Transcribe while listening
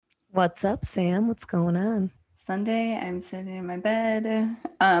What's up, Sam? What's going on? Sunday, I'm sitting in my bed.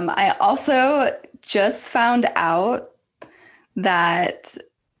 I also just found out that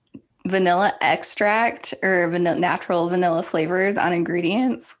vanilla extract or natural vanilla flavors on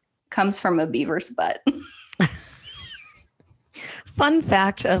ingredients comes from a beaver's butt. Fun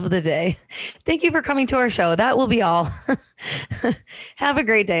fact of the day. Thank you for coming to our show. That will be all. Have a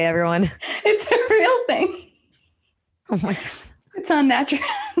great day, everyone. It's a real thing. Oh my God. It's on natural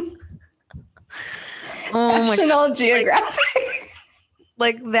Oh my God. National Geographic.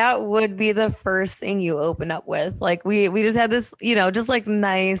 Like that would be the first thing you open up with. Like we just had this, just like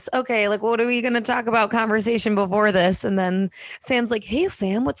nice, okay, like what are we gonna talk about conversation before this? And then Sam's like, hey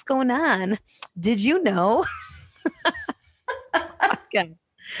Sam, what's going on? Did you know? Okay.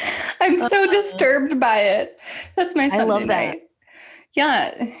 I'm so disturbed by it. That's my I Sunday love that. night.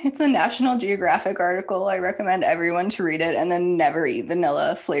 Yeah, it's a National Geographic article. I recommend everyone to read it and then never eat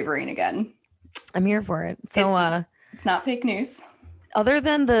vanilla flavoring again. I'm here for it. So It's not fake news. other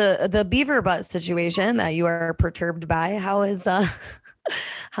than the beaver butt situation that you are perturbed by, how is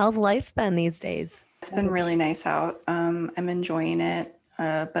how's life been these days? It's been really nice out. I'm enjoying it,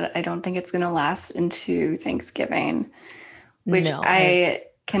 but I don't think it's going to last into Thanksgiving, which No, I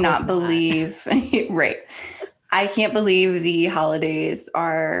cannot hope not. believe. Right. I can't believe the holidays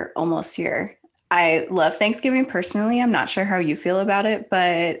are almost here. I love Thanksgiving personally. I'm not sure how you feel about it,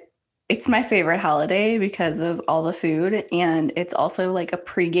 but it's my favorite holiday because of all the food. And it's also like a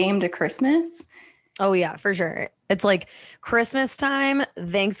pregame to Christmas. Oh yeah, for sure. It's like Christmas time,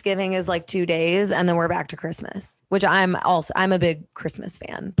 Thanksgiving is like 2 days, and then we're back to Christmas, which I'm a big Christmas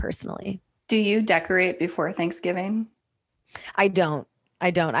fan personally. Do you decorate before Thanksgiving? I don't. I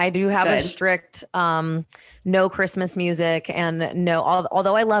do have a Good. strict no Christmas music and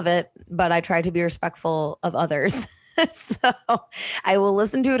although I love it, but I try to be respectful of others. So I will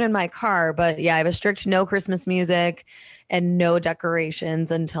listen to it in my car, but yeah, I have a strict no Christmas music and no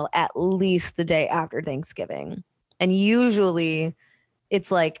decorations until at least the day after Thanksgiving. And usually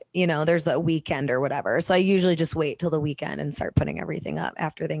it's like, there's a weekend or whatever. So I usually just wait till the weekend and start putting everything up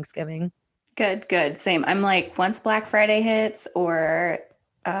after Thanksgiving. Good, good. Same. I'm like, once Black Friday hits or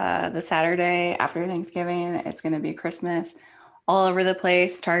the Saturday after Thanksgiving, it's going to be Christmas all over the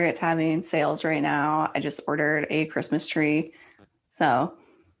place. Target's having sales right now. I just ordered a Christmas tree. So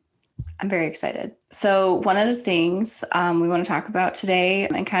I'm very excited. So, one of the things we want to talk about today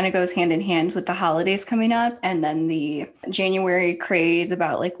and kind of goes hand in hand with the holidays coming up and then the January craze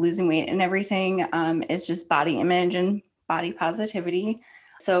about like losing weight and everything is just body image and body positivity.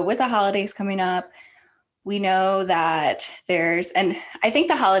 So, with the holidays coming up, we know that and I think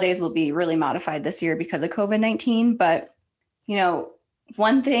the holidays will be really modified this year because of COVID-19. But,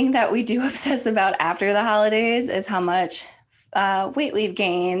 one thing that we do obsess about after the holidays is how much weight we've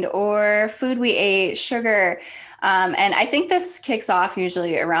gained or food we ate, sugar. And I think this kicks off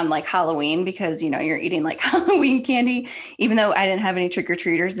usually around like Halloween because, you're eating like Halloween candy, even though I didn't have any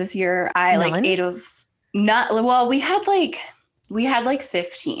trick-or-treaters this year. I like None? ate of not, well, we had like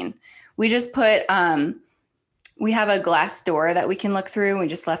 15. We just put, we have a glass door that we can look through. We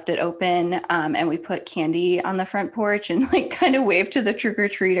just left it open and we put candy on the front porch and like kind of waved to the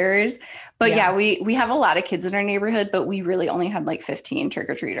trick-or-treaters. But yeah, we have a lot of kids in our neighborhood, but we really only had like 15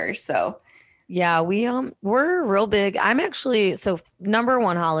 trick-or-treaters. So Yeah, we're real big. I'm actually number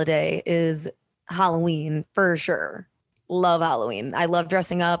one holiday is Halloween for sure. Love Halloween. I love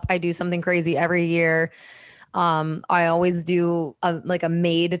dressing up. I do something crazy every year. I always do like a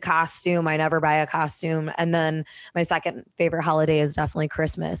made costume. I never buy a costume. And then my second favorite holiday is definitely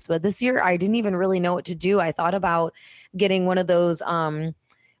Christmas. But this year I didn't even really know what to do. I thought about getting one of those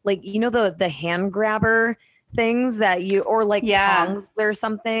like the hand grabber things that or like yeah, tongs or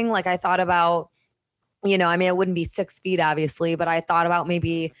something. Like I thought about, I mean, it wouldn't be 6 feet, obviously, but I thought about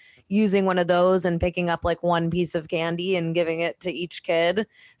maybe using one of those and picking up like one piece of candy and giving it to each kid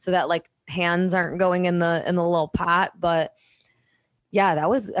so that like hands aren't going in the little pot. But yeah, that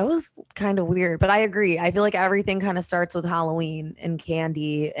was kind of weird. But I agree. I feel like everything kind of starts with Halloween and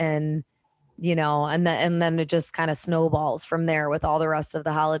candy and and then it just kind of snowballs from there with all the rest of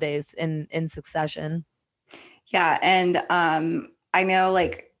the holidays in succession. yeah. And I know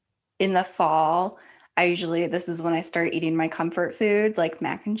like in the fall, this is when I start eating my comfort foods, like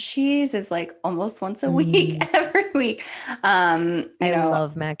mac and cheese is like almost once a week, Mm, every week. I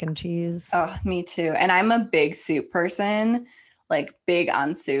love mac and cheese. Oh, me too. And I'm a big soup person, like big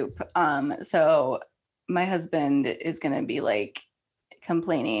on soup. So my husband is going to be like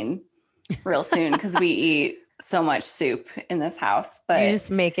complaining real soon because we eat so much soup in this house. You But just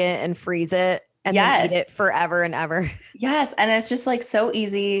make it and freeze it. and then eat it Yes. forever and ever. Yes. And it's just like so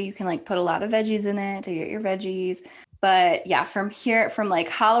easy. You can like put a lot of veggies in it to get your veggies. But yeah, from like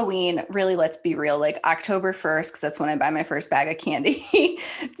Halloween, really, let's be real, like October 1st, because that's when I buy my first bag of candy,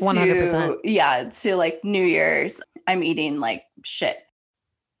 100%. to like New Year's, I'm eating like shit.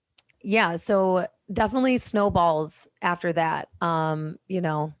 Yeah. So definitely snowballs after that,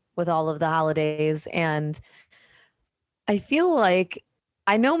 with all of the holidays. And I feel like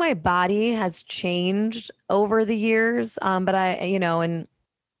I know my body has changed over the years, but and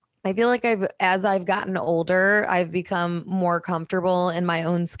I feel like as I've gotten older, I've become more comfortable in my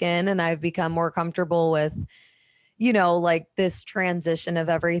own skin and I've become more comfortable with, like this transition of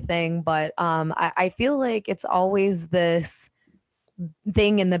everything. But I feel like it's always this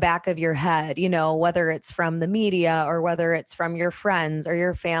thing in the back of your head, whether it's from the media or whether it's from your friends or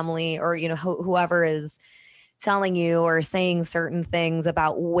your family or, whoever is telling you or saying certain things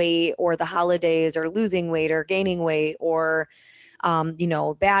about weight or the holidays or losing weight or gaining weight or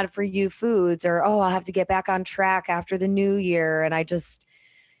bad for you foods or, oh, I'll have to get back on track after the new year. And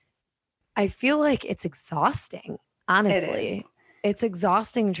I feel like it's exhausting, It honestly. is. It's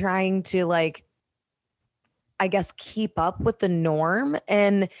exhausting trying to I guess keep up with the norm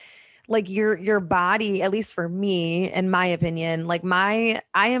and like your body, at least for me, in my opinion, I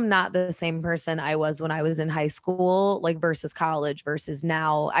am not the same person I was when I was in high school, like versus college versus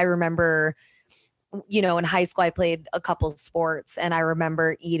now. I remember in high school, I played a couple sports and I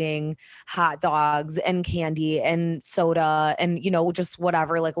remember eating hot dogs and candy and soda and, just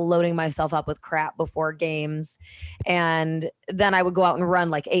whatever, like loading myself up with crap before games. And then I would go out and run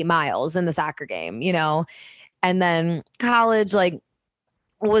like 8 miles in the soccer game, and then college, like,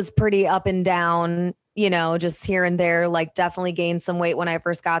 was pretty up and down, just here and there, like definitely gained some weight when I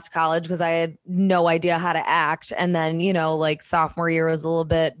first got to college because I had no idea how to act. And then, like sophomore year was a little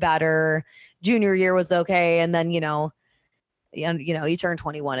bit better. Junior year was okay. And then, you turn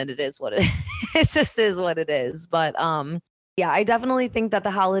 21 and it is what it is. It just is what it is. But yeah, I definitely think that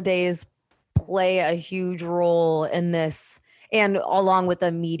the holidays play a huge role in this and along with the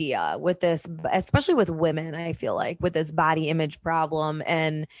media with this, especially with women, I feel like with this body image problem.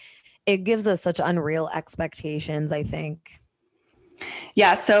 And it gives us such unreal expectations, I think.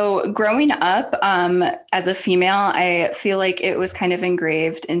 Yeah. So growing up as a female, I feel like it was kind of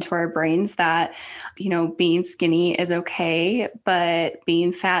engraved into our brains that, being skinny is okay, but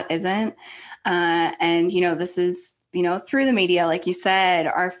being fat isn't. And, this is, through the media, like you said,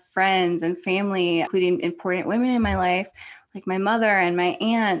 our friends and family, including important women in my life, like my mother and my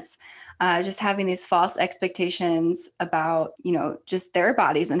aunts, just having these false expectations about, just their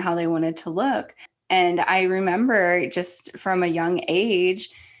bodies and how they wanted to look. And I remember just from a young age,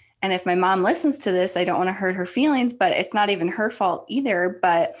 and if my mom listens to this, I don't want to hurt her feelings, but it's not even her fault either.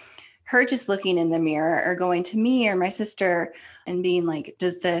 But her just looking in the mirror or going to me or my sister and being like,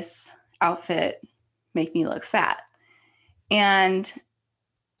 does this outfit make me look fat? And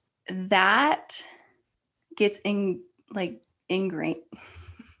that gets ingrained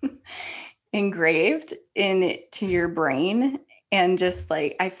engraved into your brain. And just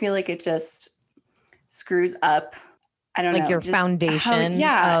like, I feel like it just screws up, I don't Like know, your just foundation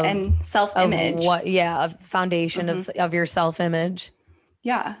and self-image. a foundation of your self-image.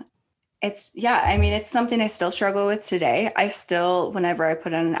 Yeah. I mean, it's something I still struggle with today. Whenever I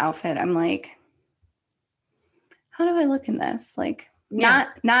put on an outfit, I'm like, how do I look in this? Like, Yeah.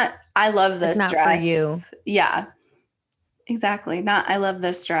 not, I love It's this not for you. dress. Yeah, exactly. Not, I love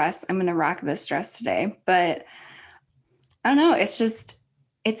this dress. I'm going to rock this dress today. But I don't know.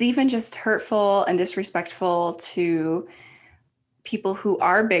 It's even just hurtful and disrespectful to people who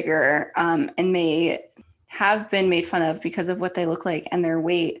are bigger and may have been made fun of because of what they look like and their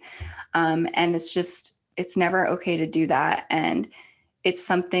weight. And it's never okay to do that. And it's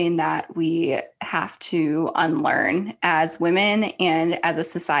something that we have to unlearn as women and as a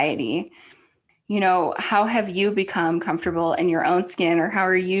society. How have you become comfortable in your own skin, or how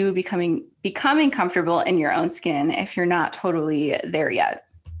are you becoming comfortable in your own skin if you're not totally there yet?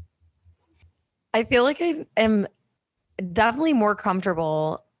 I feel like I am definitely more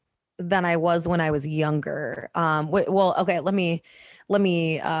comfortable than I was when I was younger. Well, okay, let me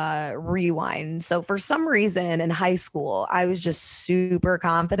rewind. So for some reason in high school, I was just super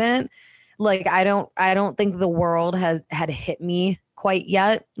confident. Like I don't think the world had hit me quite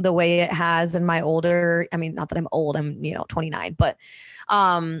yet the way it has in my older, I mean, not that I'm old, I'm, 29, but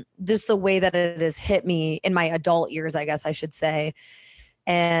just the way that it has hit me in my adult years, I guess I should say.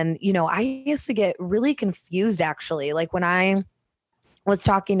 And, I used to get really confused actually. Like when I was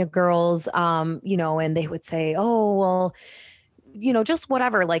talking to girls, and they would say, oh, well, just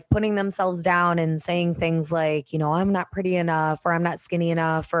whatever, like putting themselves down and saying things like, I'm not pretty enough, or I'm not skinny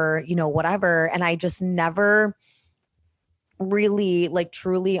enough, or, whatever. And I just never really like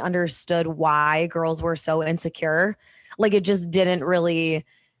truly understood why girls were so insecure. Like it just didn't really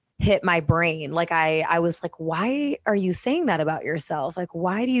hit my brain. Like I was like, why are you saying that about yourself? Like,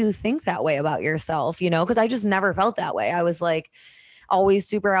 why do you think that way about yourself? Because I just never felt that way. I was like always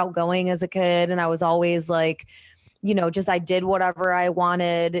super outgoing as a kid. And I was always like, just I did whatever I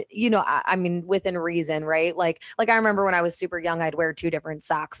wanted, I mean, within reason, right? Like I remember when I was super young, I'd wear 2 different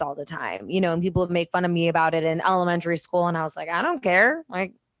socks all the time, and people would make fun of me about it in elementary school. And I was like, I don't care.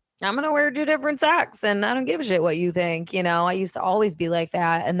 Like, I'm going to wear 2 different socks and I don't give a shit what you think. I used to always be like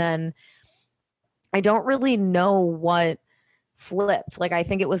that. And then I don't really know what flipped. Like, I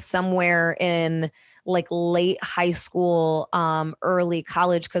think it was somewhere in like late high school, early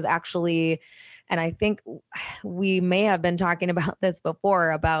college, because actually, and I think we may have been talking about this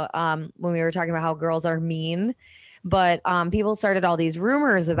before about when we were talking about how girls are mean, but people started all these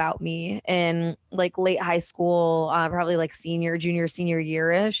rumors about me in like late high school, probably like junior, senior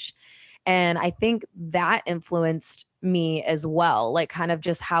year-ish. And I think that influenced me as well, like kind of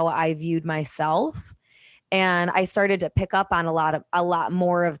just how I viewed myself. And I started to pick up on a lot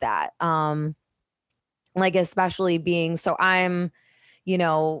more of that. Like especially being, so I'm,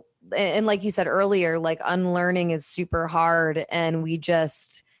 and like you said earlier, like unlearning is super hard, and we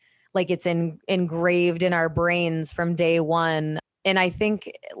just like it's engraved in our brains from day one. And I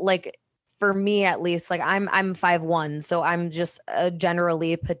think like for me at least, like I'm 5'1", so I'm just a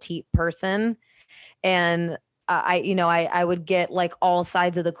generally petite person. And I would get like all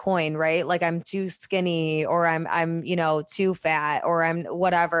sides of the coin, right? Like I'm too skinny, or I'm too fat, or I'm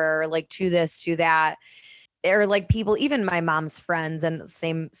whatever, like to this, to that. Or like people, even my mom's friends, and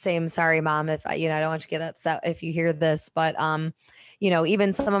same, sorry, mom, if I don't want you to get upset if you hear this, but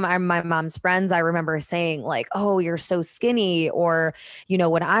even some of my mom's friends, I remember saying like, oh, you're so skinny, or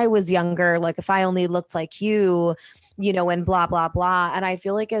when I was younger, like if I only looked like you, and blah blah blah. And I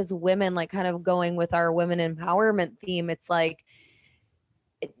feel like as women, like kind of going with our women empowerment theme, it's like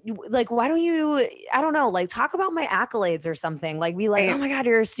why don't you, I don't know, like talk about my accolades or something, like be like, oh Right. my god,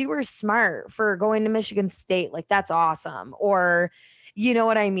 you're super smart for going to Michigan State, like that's awesome. Or you know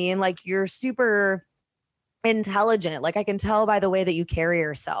what I mean, like you're super intelligent, like I can tell by the way that you carry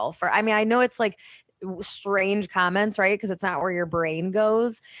yourself. Or I mean, I know it's like strange comments, right? Because it's not where your brain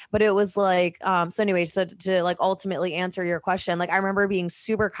goes. But it was like so anyway, so to like ultimately answer your question, like I remember being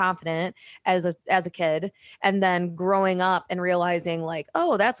super confident as a kid, and then growing up and realizing like,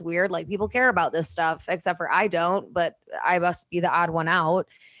 oh, that's weird, like people care about this stuff except for I don't, but I must be the odd one out.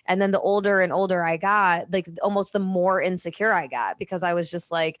 And then the older and older I got, like almost the more insecure I got, because I was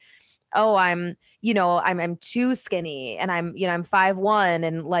just like, oh, I'm too skinny, and I'm 5'1",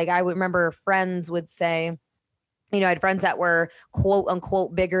 and like I would remember friends would say, I had friends that were quote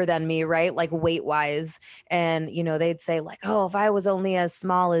unquote bigger than me, right? Like weight wise. And, they'd say like, oh, if I was only as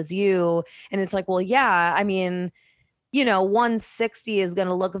small as you. And it's like, well, yeah, I mean, 160 is going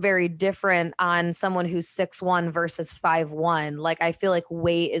to look very different on someone who's 6'1" versus 5'1". Like, I feel like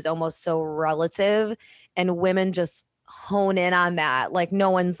weight is almost so relative, and women just hone in on that. Like, no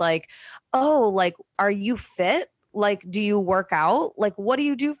one's like, oh, like, are you fit? Like, do you work out? Like, what do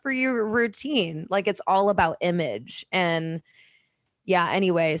you do for your routine? Like, it's all about image. And yeah,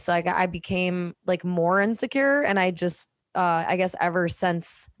 anyway, so I became like more insecure, and I just I guess ever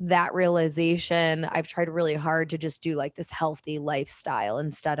since that realization, I've tried really hard to just do like this healthy lifestyle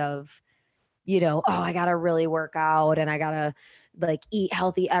instead of, oh, I gotta really work out and I gotta like eat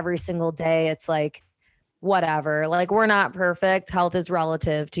healthy every single day. It's like, whatever. Like, we're not perfect. Health is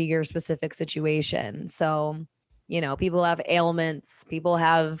relative to your specific situation. So, people have ailments, people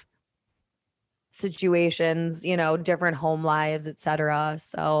have situations, different home lives, etc.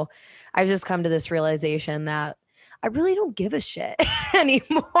 So I've just come to this realization that I really don't give a shit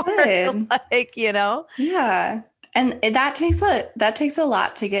anymore. Good. Like, Yeah. And that takes a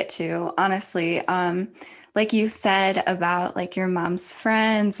lot to get to, honestly. Like you said about like your mom's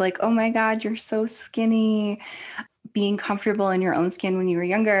friends, like, oh my God, you're so skinny, being comfortable in your own skin when you were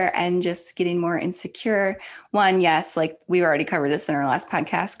younger and just getting more insecure. One, yes, like we already covered this in our last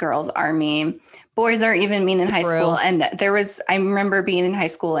podcast, girls are mean. Boys are even mean in high school. And I remember being in high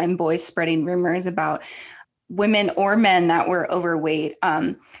school and boys spreading rumors about women or men that were overweight.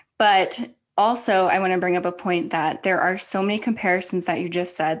 But also, I want to bring up a point that there are so many comparisons that you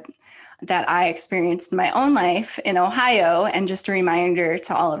just said that I experienced in my own life in Ohio. And just a reminder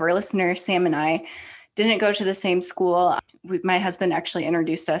to all of our listeners, Sam and I didn't go to the same school. My husband actually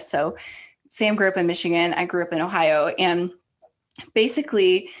introduced us. So Sam grew up in Michigan. I grew up in Ohio. And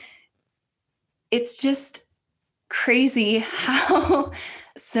basically it's just crazy how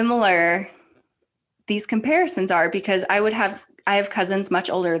similar these comparisons are, because I have cousins much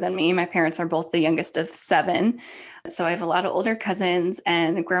older than me. My parents are both the youngest of 7. So I have a lot of older cousins,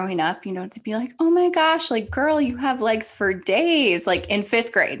 and growing up, they'd be like, oh my gosh, like, girl, you have legs for days, like in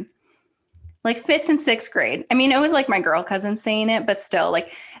 5th grade, like 5th and 6th grade. I mean, it was like my girl cousin saying it, but still,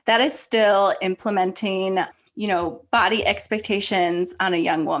 like, that is still implementing, body expectations on a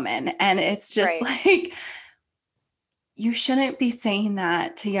young woman. And it's just Right. like, you shouldn't be saying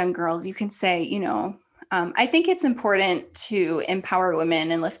that to young girls. You can say, I think it's important to empower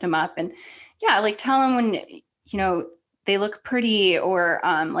women and lift them up, and like tell them when, they look pretty, or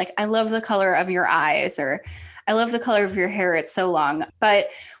like, I love the color of your eyes, or I love the color of your hair. It's so long. But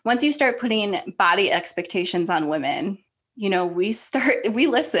once you start putting body expectations on women, we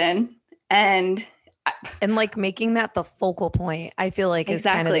listen, and like making that the focal point, I feel like is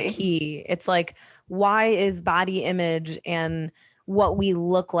kind of the key. It's like, why is body image and what we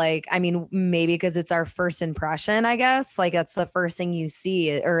look like? I mean, maybe because it's our first impression, I guess. Like, that's the first thing you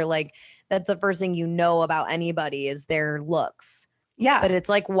see, or like, that's the first thing you know about anybody is their looks. Yeah. But it's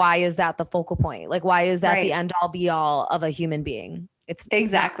like, why is that the focal point? Like, why is that the end all be all of a human being? It's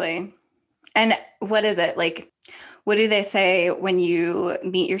exactly. And what is it? Like, what do they say when you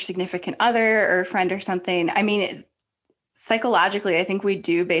meet your significant other or friend or something? I mean, psychologically, I think we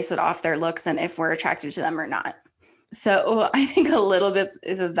do base it off their looks and if we're attracted to them or not. So I think a little bit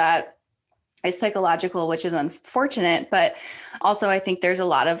of that is psychological, which is unfortunate. But also, I think there's a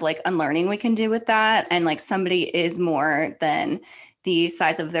lot of like unlearning we can do with that. And like, somebody is more than the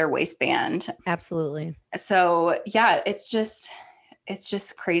size of their waistband. Absolutely. So yeah, it's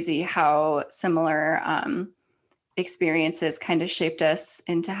just crazy how similar experiences kind of shaped us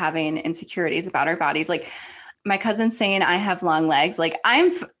into having insecurities about our bodies. Like, my cousin's saying I have long legs. Like,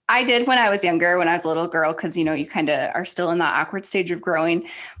 I did when I was younger, when I was a little girl, because, you kind of are still in that awkward stage of growing.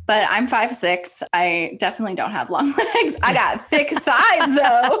 But I'm 5'6". I definitely don't have long legs. I got thick thighs,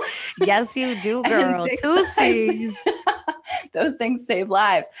 though. Yes, you do, girl. 2 C's. Those things save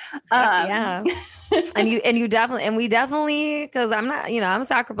lives. Yeah. and we definitely, because I'm not, I'm a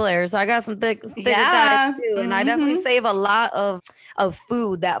soccer player, so I got some thick thighs too. And I definitely save a lot of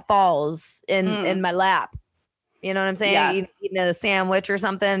food that falls in my lap. You know what I'm saying? Yeah. Eating a sandwich or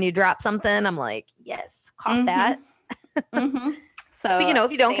something, you drop something, I'm like, yes, caught that. So, but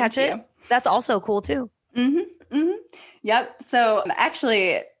if you don't catch it, that's also cool too. Yep. So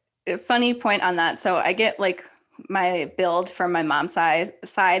actually, a funny point on that. So I get like my build from my mom's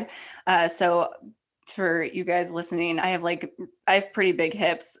side. So for you guys listening, I have pretty big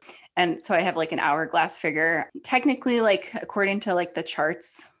hips. And so I have like an hourglass figure. Technically, like, according to like the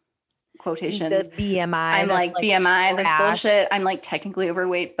charts, quotations, the BMI, I'm like BMI, that's bullshit. I'm like technically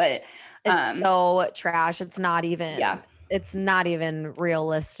overweight, but it's so trash. It's not even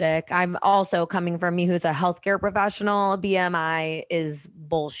realistic. I'm also coming from me who's a healthcare professional. BMI is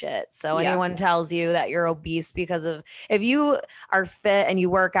bullshit. So anyone tells you that you're obese because of, if you are fit and you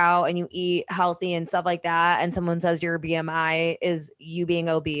work out and you eat healthy and stuff like that, and someone says your BMI is you being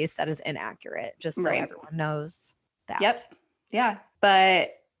obese, that is inaccurate. Just so everyone knows that. Yep. Yeah.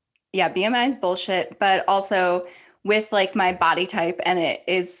 But yeah, BMI is bullshit, but also with like my body type, and it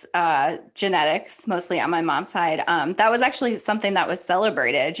is genetics mostly on my mom's side. That was actually something that was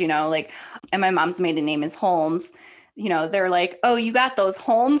celebrated, like, and my mom's maiden name is Holmes. They're like, oh, you got those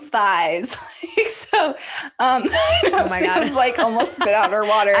Holmes thighs. So, oh my God, like almost spit out her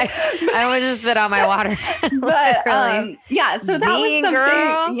water. I almost just spit out my water. But yeah, so that was something.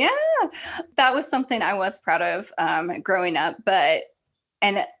 Girl. Yeah, that was something I was proud of growing up.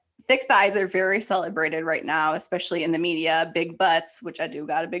 And thick thighs are very celebrated right now, especially in the media. Big butts, which I do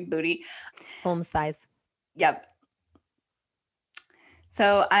got a big booty. Holmes thighs. Yep.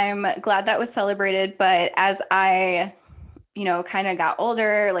 So I'm glad that was celebrated. But as I, kind of got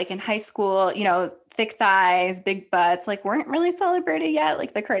older, like in high school, thick thighs, big butts, like, weren't really celebrated yet.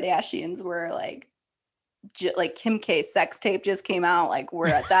 Like, the Kardashians were like Kim K's sex tape just came out. Like, we're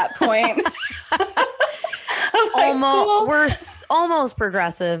at that point. We're almost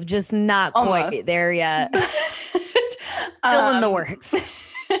progressive, just not quite there yet. Still in the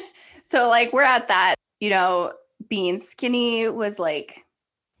works. So like, we're at that, being skinny was like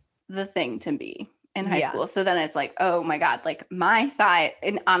the thing to be in high school. So then it's like, oh my God, like my thigh,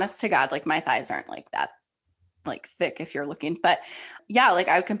 and honest to God, like my thighs aren't like that, like thick if you're looking, but yeah, like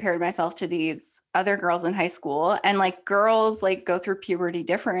I compared myself to these other girls in high school, and like girls like go through puberty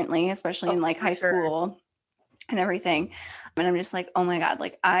differently, especially in like high school and everything. And I'm just like, oh my God,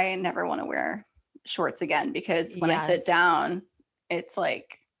 like I never want to wear shorts again, because when I sit down, it's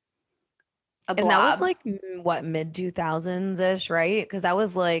like a And that was blob. like what, mid 2000s ish, right? Because that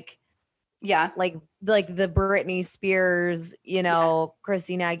was Yeah. like the Britney Spears, Yeah.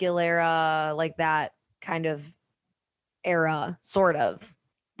 Christina Aguilera, like that kind of era, sort of.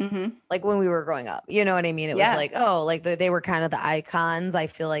 Mm-hmm. Like when we were growing up, you know what I mean? It was Yeah. like, oh, like they were kind of the icons. I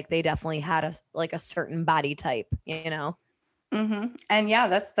feel like they definitely had a certain body type, you know? Mm-hmm. And yeah,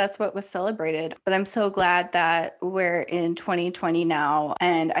 that's what was celebrated. But I'm so glad that we're in 2020 now,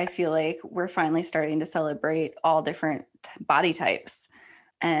 and I feel like we're finally starting to celebrate all different body types.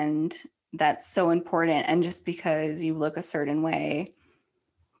 And that's so important. And just because you look a certain way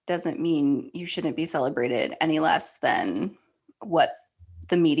doesn't mean you shouldn't be celebrated any less than what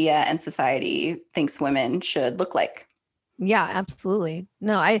the media and society thinks women should look like. Yeah, absolutely.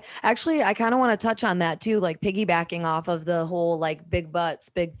 No, I kind of want to touch on that too, like piggybacking off of the whole like big butts,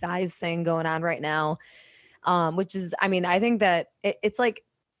 big thighs thing going on right now. Which is, I mean, I think that it's like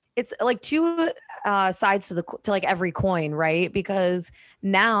two sides to like every coin, right? Because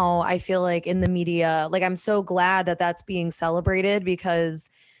now I feel like in the media, like I'm so glad that that's being celebrated because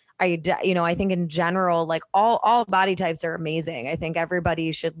I think in general, like all body types are amazing. I think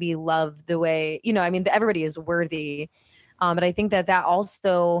everybody should be loved the way, I mean, everybody is worthy. But I think that that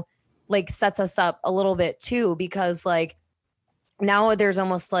also like sets us up a little bit too, because like now there's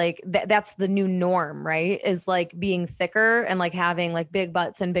almost like that's the new norm, right? Is like being thicker and like having like big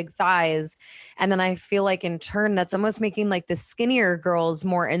butts and big thighs. And then I feel like in turn, that's almost making like the skinnier girls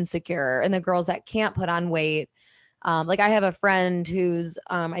more insecure and the girls that can't put on weight. Like I have a friend who's,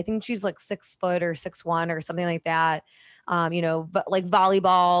 I think she's like 6 foot or 6'1" or something like that. But like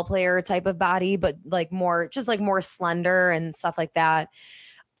volleyball player type of body, but like more, just like more slender and stuff like that.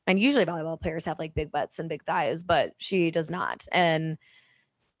 And usually volleyball players have like big butts and big thighs, but she does not. And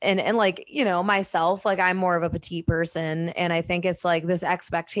like, myself, like I'm more of a petite person. And I think it's like this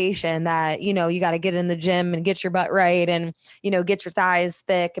expectation that, you got to get in the gym and get your butt right and, get your thighs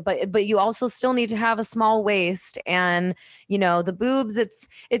thick, but you also still need to have a small waist and, the boobs,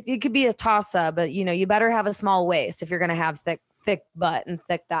 it could be a toss up, but you better have a small waist if you're going to have thick butt and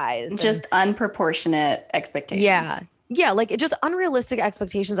thick thighs. Just unproportionate Yeah. expectations. Yeah, like it just unrealistic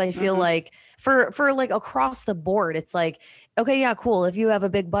expectations. I feel like for like across the board, it's like, okay, yeah, cool. If you have a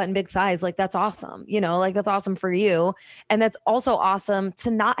big butt and big thighs, like that's awesome. Like that's awesome for you. And that's also awesome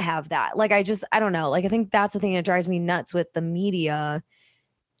to not have that. Like I don't know. Like I think that's the thing that drives me nuts with the media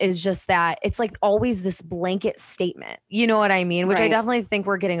is just that it's like always this blanket statement. You know what I mean? Which I Right. definitely think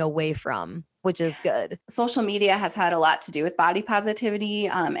we're getting away from, which is good. Social media has had a lot to do with body positivity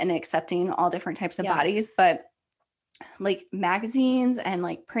and accepting all different types of bodies, Yes. but like magazines and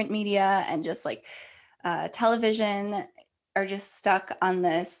like print media and just like television are just stuck on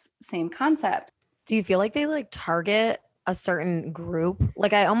this same concept. Do you feel like they like target a certain group?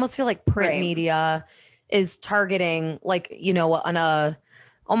 Like I almost feel like print Right. media is targeting like, on a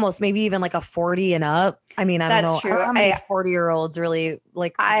almost maybe even like a 40 and up. I mean, I don't That's know. I don't true. know how many 40-year-olds really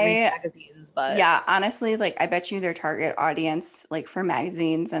like read magazines, but Yeah, honestly, like I bet you their target audience, like for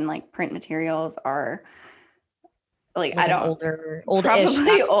magazines and like print materials are like, I like an don't, oldish,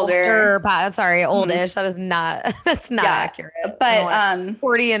 probably older. sorry, Mhm. oldish. That is not, that's not Yeah. accurate. I don't But want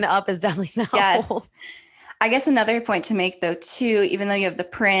 40 and up is definitely not old. yes, I guess another point to make though too, even though you have the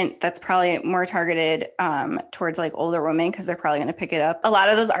print, that's probably more targeted towards like older women because they're probably going to pick it up. A lot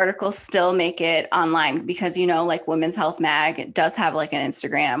of those articles still make it online because like Women's Health Mag does have like an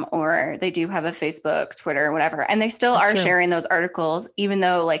Instagram or they do have a Facebook, Twitter, whatever, and they still That's are true. sharing those articles, even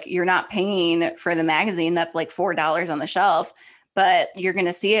though like you're not paying for the magazine that's like $4 on the shelf. But you're going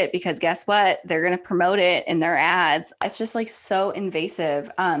to see it because guess what? They're going to promote it in their ads. It's just like so invasive.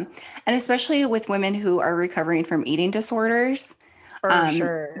 And especially with women who are recovering from eating disorders, For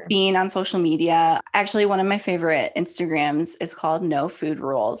sure. being on social media. Actually, one of my favorite Instagrams is called No Food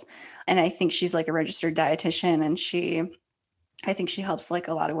Rules. And I think she's like a registered dietitian and I think she helps like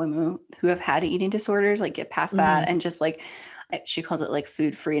a lot of women who have had eating disorders, like get past that Mhm. and just like, she calls it like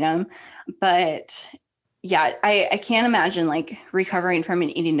food freedom. But yeah, I can't imagine like recovering from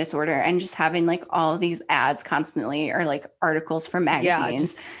an eating disorder and just having like all these ads constantly or like articles from Yeah,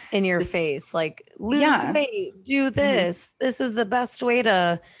 magazines. just in your This, face, like lose yeah. weight, do Mhm. this. This is the best way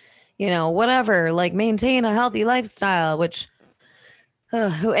to, whatever, like maintain a healthy lifestyle, which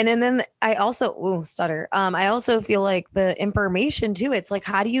and then I also stutter. I also feel like the information too. It's like,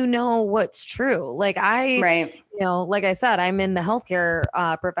 how do you know what's true? Like Right. like I said, I'm in the healthcare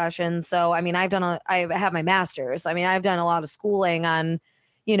profession, so I mean, I have my master's. I mean, I've done a lot of schooling on,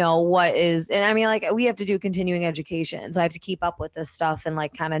 what is, and I mean, like we have to do continuing education, so I have to keep up with this stuff and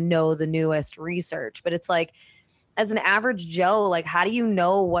like kind of know the newest research. But it's like as an average Joe, like, how do you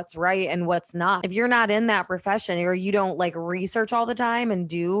know what's right and what's not? If you're not in that profession or you don't like research all the time and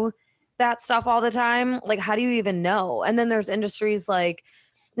do that stuff all the time, like, how do you even know? And then there's industries like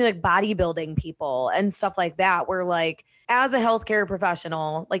bodybuilding people and stuff like that, where like, as a healthcare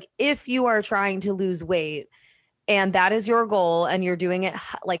professional, like if you are trying to lose weight and that is your goal and you're doing it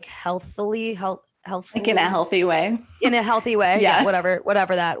like healthily, like in a healthy way, in a healthy way. Yeah. Yeah.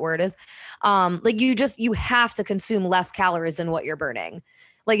 Whatever that word is. Like you have to consume less calories than what you're burning.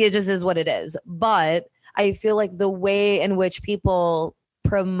 Like it just is what it is. But I feel like the way in which people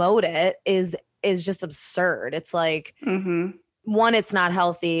promote it is just absurd. It's like, one, it's not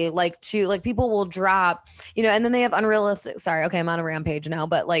healthy. Like two, like people will drop, and then they have unrealistic, sorry. Okay. I'm on a rampage now,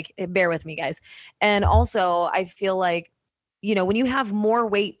 but like, bear with me guys. And also I feel like, when you have more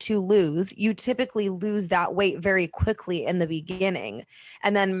weight to lose, you typically lose that weight very quickly in the beginning.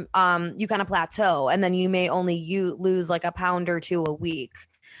 And then you kind of plateau, and then you may only lose like a pound or two a week.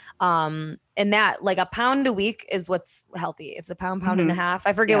 And that like a pound a week is what's healthy. It's a pound and a half.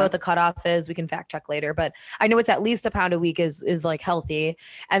 I forget what the cutoff is. We can fact check later, but I know it's at least a pound a week is like healthy.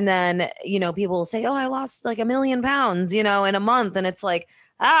 And then, people will say, oh, I lost like 1,000,000 pounds, in a month. And it's like,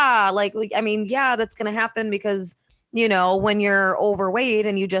 I mean, yeah, that's going to happen because, when you're overweight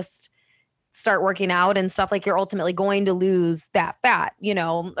and you just start working out and stuff, like you're ultimately going to lose that fat,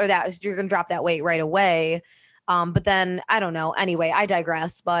 or that you're going to drop that weight right away. But then I don't know. Anyway, I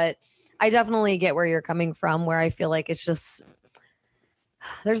digress, but I definitely get where you're coming from, where I feel like it's just,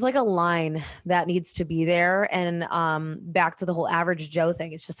 there's like a line that needs to be there. And back to the whole average Joe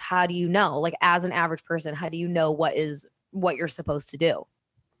thing. It's just, how do you know, like as an average person, how do you know what you're supposed to do?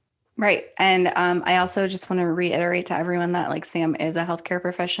 Right. And I also just want to reiterate to everyone that like Sam is a healthcare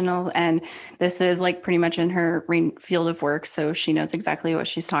professional, and this is like pretty much in her field of work. So she knows exactly what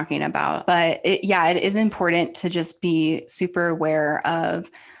she's talking about. But it is important to just be super aware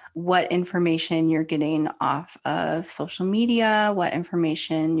of what information you're getting off of social media, what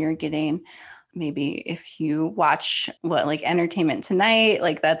information you're getting. Maybe if you watch like Entertainment Tonight,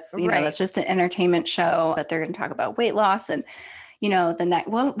 like that's, that's just an entertainment show, but they're going to talk about weight loss and the next,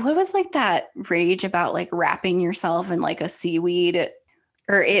 what was like that rage about like wrapping yourself in like a seaweed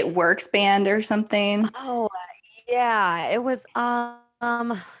or It Works band or something? Oh, yeah. It was,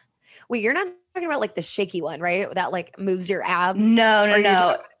 wait, you're not talking about like the shaky one, right? That like moves your abs?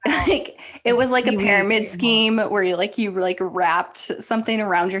 No. Like it was like a pyramid scheme where you wrapped something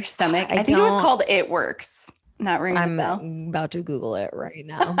around your stomach. I think it was called It Works. Not ringing a bell. I'm about to Google it right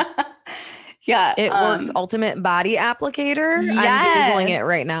now. Yeah. It Works Ultimate Body Applicator. Yes. I'm Googling it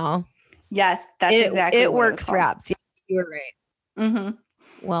right now. Yes, that's exactly it what works it wraps. Yeah, you were right.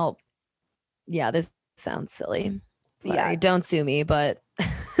 Mm-hmm. Well, yeah, this sounds silly. Sorry, yeah. Don't sue me, but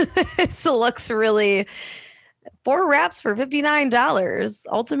this looks really 4 wraps for $59.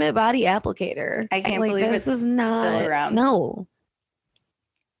 Ultimate Body Applicator. I can't believe this is not still around. No.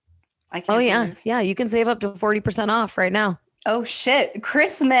 I can't. Yeah. You can save up to 40% off right now. Oh shit.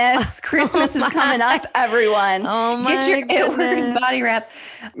 Christmas is coming up, everyone. Get your It Works body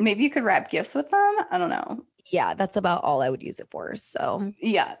wraps. Maybe you could wrap gifts with them. I don't know. Yeah, that's about all I would use it for. So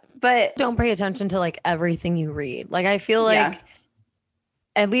yeah, but don't pay attention to like everything you read. Like I feel like,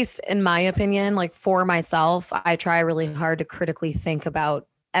 at least in my opinion, like for myself, I try really hard to critically think about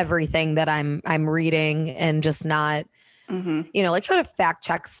everything that I'm reading and just not, like try to fact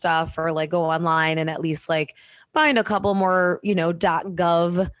check stuff or like go online and at least like find a couple more,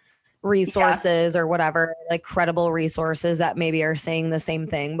 .gov resources or whatever, like credible resources that maybe are saying the same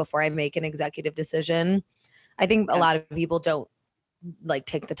thing before I make an executive decision. I think a lot of people don't like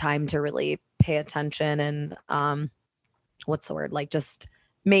take the time to really pay attention and what's the word? Like just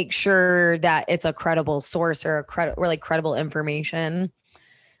make sure that it's a credible source or credible information.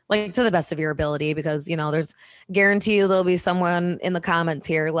 Like to the best of your ability, because, there's guarantee there'll be someone in the comments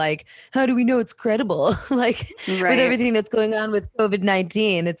here. Like, how do we know it's credible? Like with everything that's going on with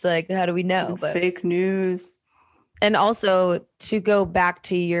COVID-19, it's like, how do we know? But fake news. And also to go back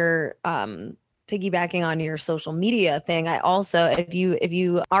to your, piggybacking on your social media thing. I also, if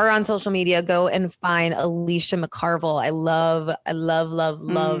you are on social media, go and find Alicia McCarville. I love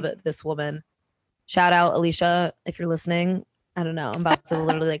this woman. Shout out Alicia, if you're listening. I don't know. I'm about to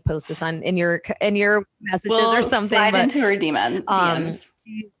literally like post this in your messages or something. Slide into her DMs.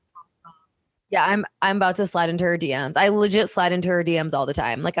 Yeah, I'm about to slide into her DMs. I legit slide into her DMs all the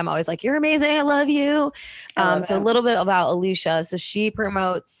time. Like I'm always like, "You're amazing. I love you." I love So a it. little bit about Alicia. So she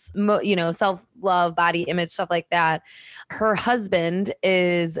promotes, self love, body image, stuff like that. Her husband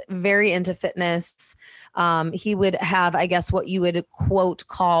is very into fitness. He would have, I guess, what you would quote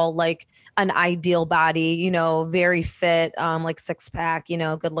call like an ideal body. Very fit, like six pack.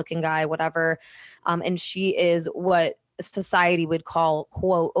 Good looking guy, whatever. And she is what society would call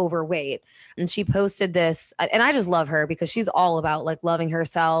quote overweight, and she posted this, and I just love her because she's all about like loving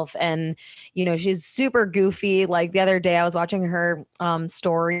herself, and she's super goofy. Like the other day I was watching her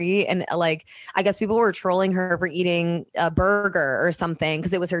story, and like I guess people were trolling her for eating a burger or something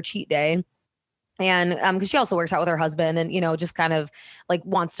because it was her cheat day. And because she also works out with her husband, and just kind of like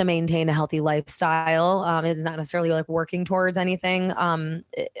wants to maintain a healthy lifestyle, is not necessarily like working towards anything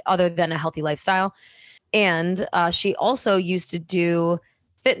other than a healthy lifestyle. And she also used to do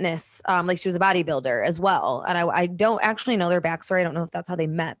fitness, like she was a bodybuilder as well. And I don't actually know their backstory. I don't know if that's how they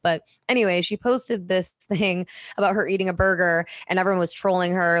met. But anyway, she posted this thing about her eating a burger, and everyone was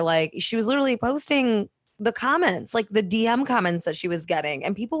trolling her. Like she was literally posting the comments, like the DM comments that she was getting.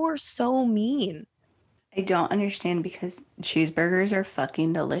 And people were so mean. I don't understand because cheeseburgers are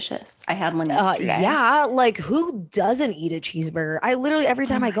fucking delicious. I had one yesterday. Yeah, like who doesn't eat a cheeseburger? I literally every Oh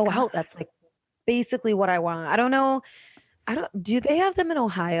time I my go God. out, that's like basically what I want. I don't know. I don't do they have them in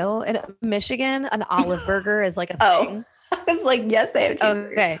Ohio? In Michigan, an olive burger is like a Oh, thing. I was like, yes, they have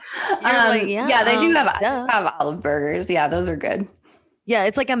cheeseburgers. Okay. You're like, yeah, Yeah, they do duh. have olive burgers. Yeah, those are good. Yeah,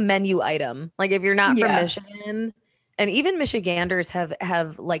 it's like a menu item. Like if you're not from Yeah. Michigan, and even Michiganders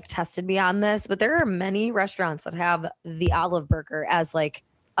have like tested me on this, but there are many restaurants that have the olive burger as like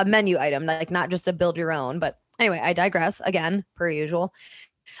a menu item, like not just a build your own. But anyway, I digress again, per usual.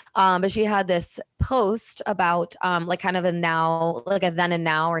 But she had this post about like kind of a now, like a then and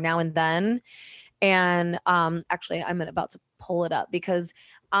now, or now and then. And actually, I'm about to pull it up because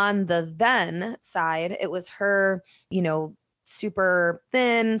on the then side, it was her, super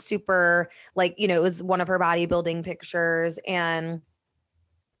thin, super like, it was one of her bodybuilding pictures. And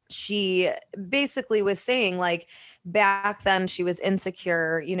she basically was saying like back then she was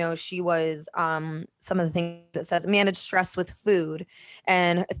insecure, she was some of the things that says manage stress with food,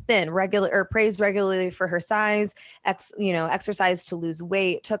 and thin, regular, or praised regularly for her size, exercise to lose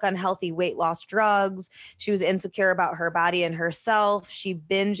weight, took unhealthy weight loss drugs. She was insecure about her body and herself. She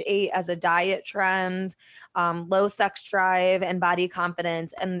binge ate as a diet trend, low sex drive and body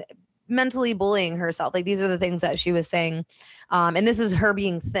confidence, and mentally bullying herself. Like these are the things that she was saying. And this is her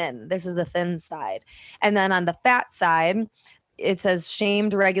being thin. This is the thin side. And then on the fat side, it says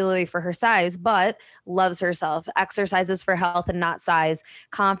shamed regularly for her size, but loves herself, exercises for health and not size,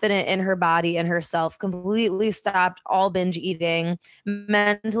 confident in her body and herself, completely stopped all binge eating,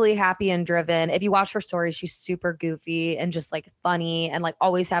 mentally happy and driven. If you watch her story, she's super goofy and just like funny and like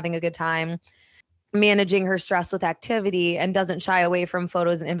always having a good time, managing her stress with activity, and doesn't shy away from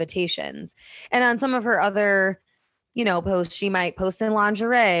photos and invitations. And on some of her other, posts, she might post in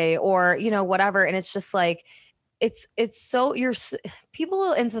lingerie or, whatever. And it's just like, it's so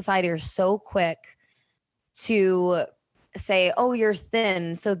people in society are so quick to say, oh, you're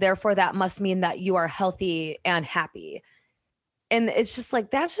thin, so therefore that must mean that you are healthy and happy. And it's just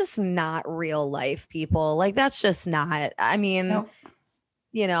like, that's just not real life, people. Like, that's just not, I mean, Nope.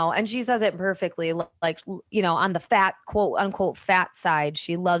 and she says it perfectly, like, on the fat, quote unquote, fat side,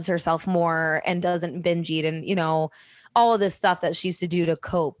 she loves herself more and doesn't binge eat, and, all of this stuff that she used to do to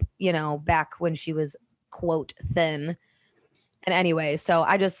cope, back when she was, quote, thin. And anyway, so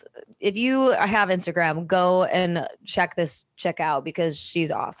if you have Instagram, go and check this chick out because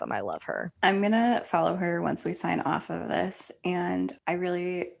she's awesome. I love her. I'm going to follow her once we sign off of this. And I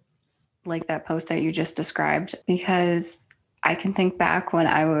really like that post that you just described because I can think back when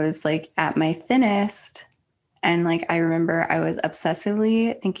I was like at my thinnest, and like I remember I was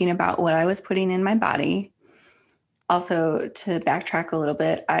obsessively thinking about what I was putting in my body. Also, to backtrack a little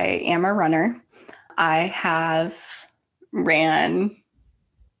bit, I am a runner. I have ran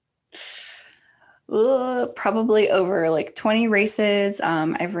probably over like 20 races.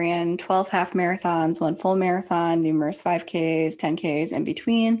 I've ran 12 half marathons, one full marathon, numerous 5Ks, 10Ks in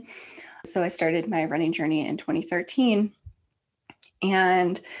between. So I started my running journey in 2013.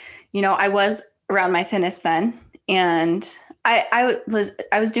 And, I was around my thinnest then. And I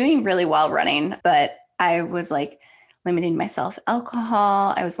was doing really well running, but I was like limiting myself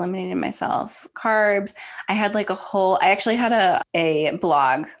alcohol. I was limiting myself carbs. I had like I actually had a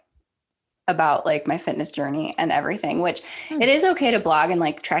blog about like my fitness journey and everything, which Hmm. it is okay to blog and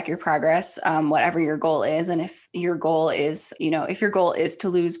like track your progress, whatever your goal is. And if your goal is, if your goal is to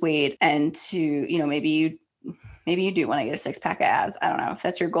lose weight and to, maybe you do want to get a 6-pack of abs. I don't know if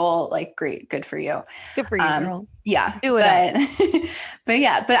that's your goal, like great, good for you. Good for you, girl. Yeah. Do it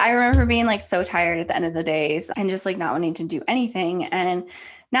up. But I remember being like so tired at the end of the days and just like not wanting to do anything. And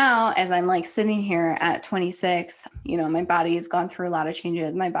now as I'm like sitting here at 26, my body's gone through a lot of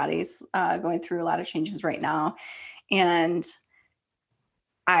changes. My body's going through a lot of changes right now. And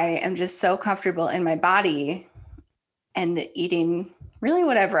I am just so comfortable in my body and eating really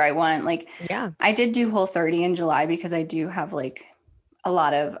whatever I want. Like, Yeah. I did do Whole30 in July because I do have like a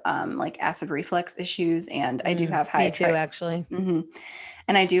lot of like acid reflux issues, and I do have high. Me too, actually. Mm-hmm.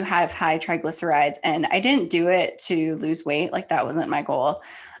 And I do have high triglycerides, and I didn't do it to lose weight. Like that wasn't my goal.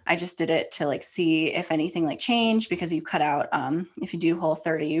 I just did it to like see if anything like changed, because you cut out, if you do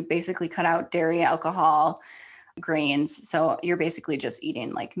Whole30, you basically cut out dairy, alcohol, grains. So you're basically just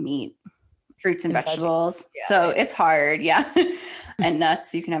eating like meat, fruits and vegetables. Yeah, so it's hard. Yeah. And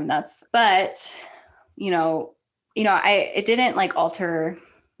nuts, you can have nuts, but it didn't like alter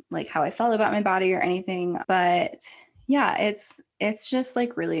like how I felt about my body or anything, but yeah, it's just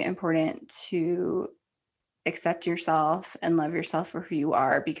like really important to accept yourself and love yourself for who you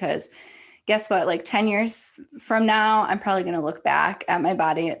are, because guess what? Like 10 years from now, I'm probably going to look back at my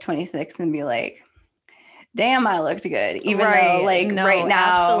body at 26 and be like, damn, I looked good. Even though like right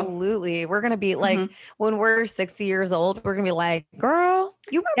now. Absolutely. We're going to be like, when we're 60 years old, we're going to be like, girl,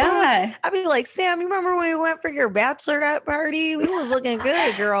 you remember? Yeah. I'd be like, Sam, you remember when we went for your bachelorette party? We was looking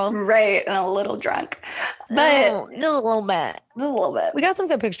good, girl. Right. And a little drunk, but just a little bit. We got some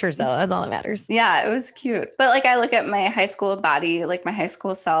good pictures though. That's all that matters. Yeah, it was cute. But like, I look at my high school body, like my high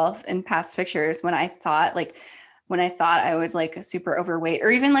school self in past pictures when I thought I was like super overweight,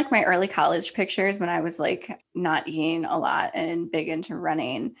 or even like my early college pictures when I was like not eating a lot and big into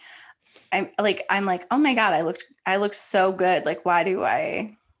running. I'm like, oh my God, I looked so good. Like, why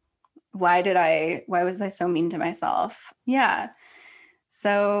was I so mean to myself? Yeah.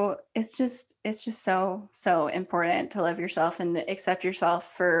 So it's just so important to love yourself and accept yourself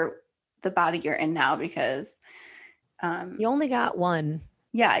for the body you're in now, because you only got one.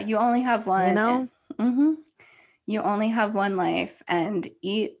 Yeah, you only have one. Mm-hmm. You only have one life, and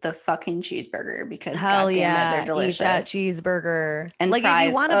eat the fucking cheeseburger, because hell God damn it, they're delicious. Eat that cheeseburger. And like fries.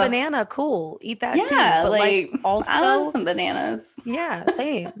 If you want a banana, cool. Eat that too. Yeah, But like also, I love some bananas. Yeah,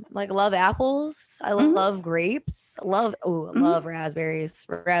 same. Like love apples. I love grapes. Love raspberries.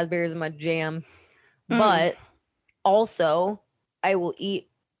 Raspberries are my jam. But also, I will eat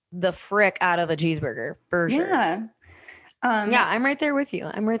the frick out of a cheeseburger for sure. Yeah. I'm right there with you.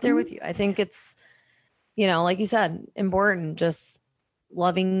 I think it's, like you said, important, just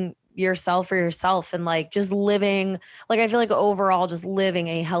loving yourself for yourself and like just living, like I feel like overall just living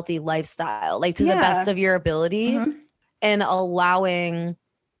a healthy lifestyle, like to the best of your ability, and allowing,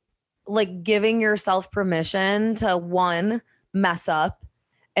 like giving yourself permission to, one, mess up,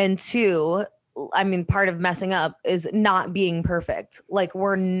 and two, I mean, part of messing up is not being perfect. Like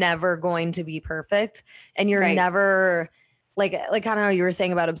we're never going to be perfect, and you're never like kind of how you were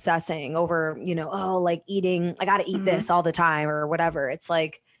saying about obsessing over, like eating, I got to eat this all the time or whatever. It's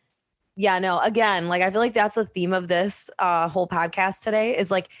like, again, like I feel like that's the theme of this whole podcast today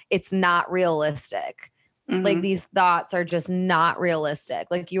is like, it's not realistic. Like these thoughts are just not realistic.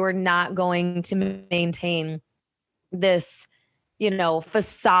 Like you're not going to maintain this,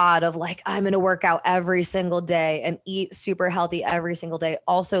 facade of like, I'm going to work out every single day and eat super healthy every single day.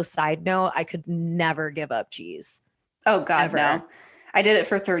 Also, side note, I could never give up cheese. Oh God, ever. No. I did it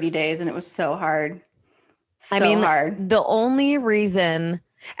for 30 days and it was so hard. Hard. The only reason,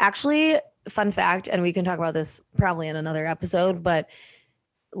 actually, fun fact, and we can talk about this probably in another episode, but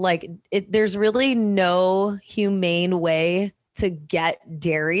like there's really no humane way to get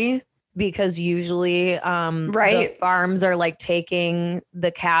dairy, because usually the farms are like taking the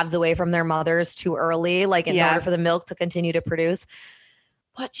calves away from their mothers too early, like in order for the milk to continue to produce.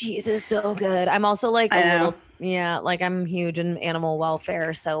 But cheese is so good. I'm also like like I'm huge in animal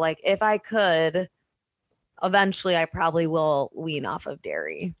welfare. So like if I could, eventually I probably will wean off of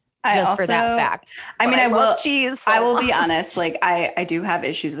dairy. For that fact. I mean, I will cheese. So I will be honest. Like I do have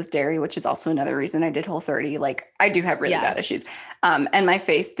issues with dairy, which is also another reason I did Whole30. Like I do have really bad issues. And my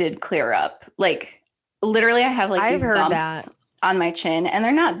face did clear up. Like literally I have like these bumps on my chin, and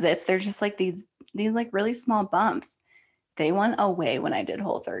they're not zits. They're just like these like really small bumps they went away when I did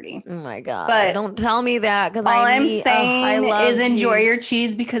Whole30. Oh my God. But don't tell me that because all I'm I saying love is enjoy cheese. your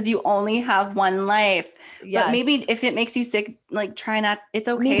cheese because you only have one life. Yes. But maybe if it makes you sick, like try not, it's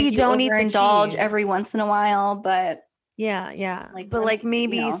okay Maybe if you don't eat the overindulge cheese every once in a while, but yeah. But limit, like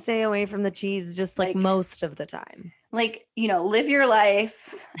maybe stay away from the cheese just like most of the time. Like, live your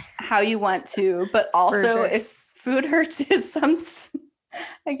life how you want to, but also sure. if food hurts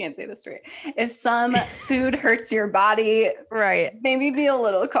I can't say this right. If some food hurts your body, right, maybe be a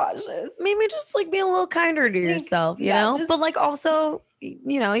little cautious. Maybe just like be a little kinder to yourself, you know? But like also,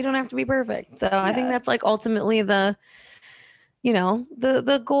 you don't have to be perfect. So I think that's like ultimately the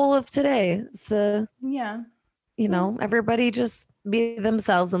goal of today. So everybody just be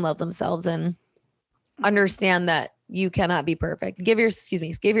themselves and love themselves and understand that you cannot be perfect. Give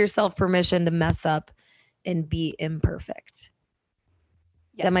yourself permission to mess up and be imperfect.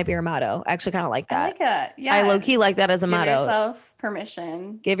 Yes. That might be our motto. I actually kind of like that. I like that. Yeah. I low-key like that as a motto. Give yourself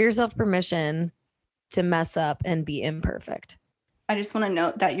permission. Give yourself permission to mess up and be imperfect. I just want to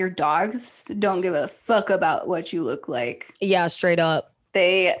note that your dogs don't give a fuck about what you look like. Yeah, straight up.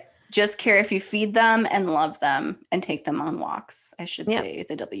 They just care if you feed them and love them and take them on walks. I should say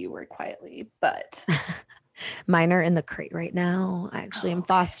the W word quietly, but mine are in the crate right now. I actually am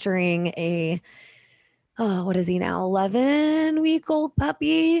fostering a, what is he now? 11-week-old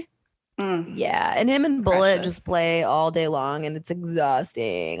puppy. Yeah. And him and Bullet just play all day long and it's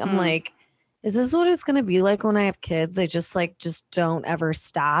exhausting. I'm like, is this what it's going to be like when I have kids? They just don't ever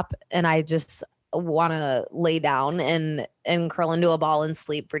stop. And I just want to lay down and curl into a ball and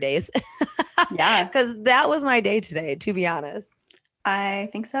sleep for days. Yeah. Because that was my day today, to be honest. I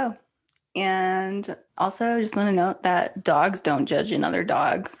think so. And also just want to note that dogs don't judge another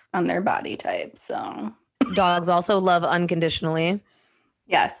dog on their body type. So dogs also love unconditionally.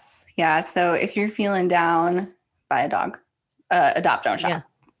 Yes. Yeah. So if you're feeling down, buy a dog. Adopt, don't shop. Yeah.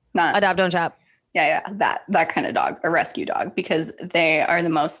 Not adopt, don't shop. Yeah. That kind of dog, a rescue dog, because they are the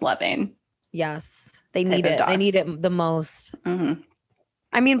most loving. Yes. They need it. They need it the most. Mm-hmm.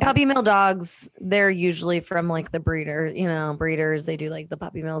 I mean, puppy mill dogs, they're usually from like the breeders. They do like the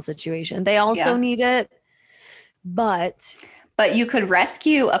puppy mill situation. They also need it. But you could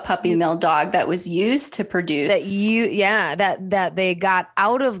rescue a puppy mill dog that was used to produce that they got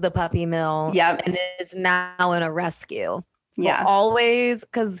out of the puppy mill and is now in a rescue. Yeah. But always,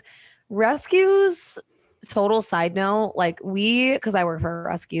 because rescues, total side note, like because I work for a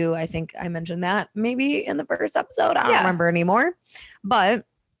rescue, I think I mentioned that maybe in the first episode. I don't remember anymore. But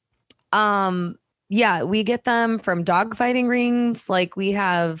we get them from dog fighting rings. Like we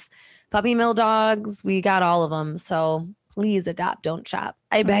have puppy mill dogs. We got all of them. So please adopt, don't shop.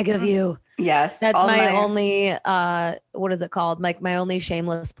 I beg of you. Yes. That's my only, what is it called? Like my only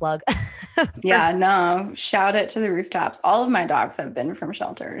shameless plug. Yeah, no, shout it to the rooftops. All of my dogs have been from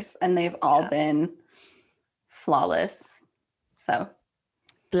shelters and they've all been flawless. So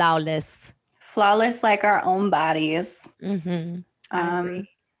flawless like our own bodies. Mm-hmm. I agree.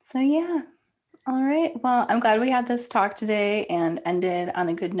 So yeah. All right. Well, I'm glad we had this talk today and ended on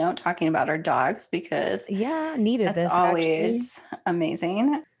a good note talking about our dogs because needed this. Always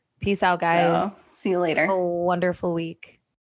amazing. Peace out, guys. See you later. A wonderful week.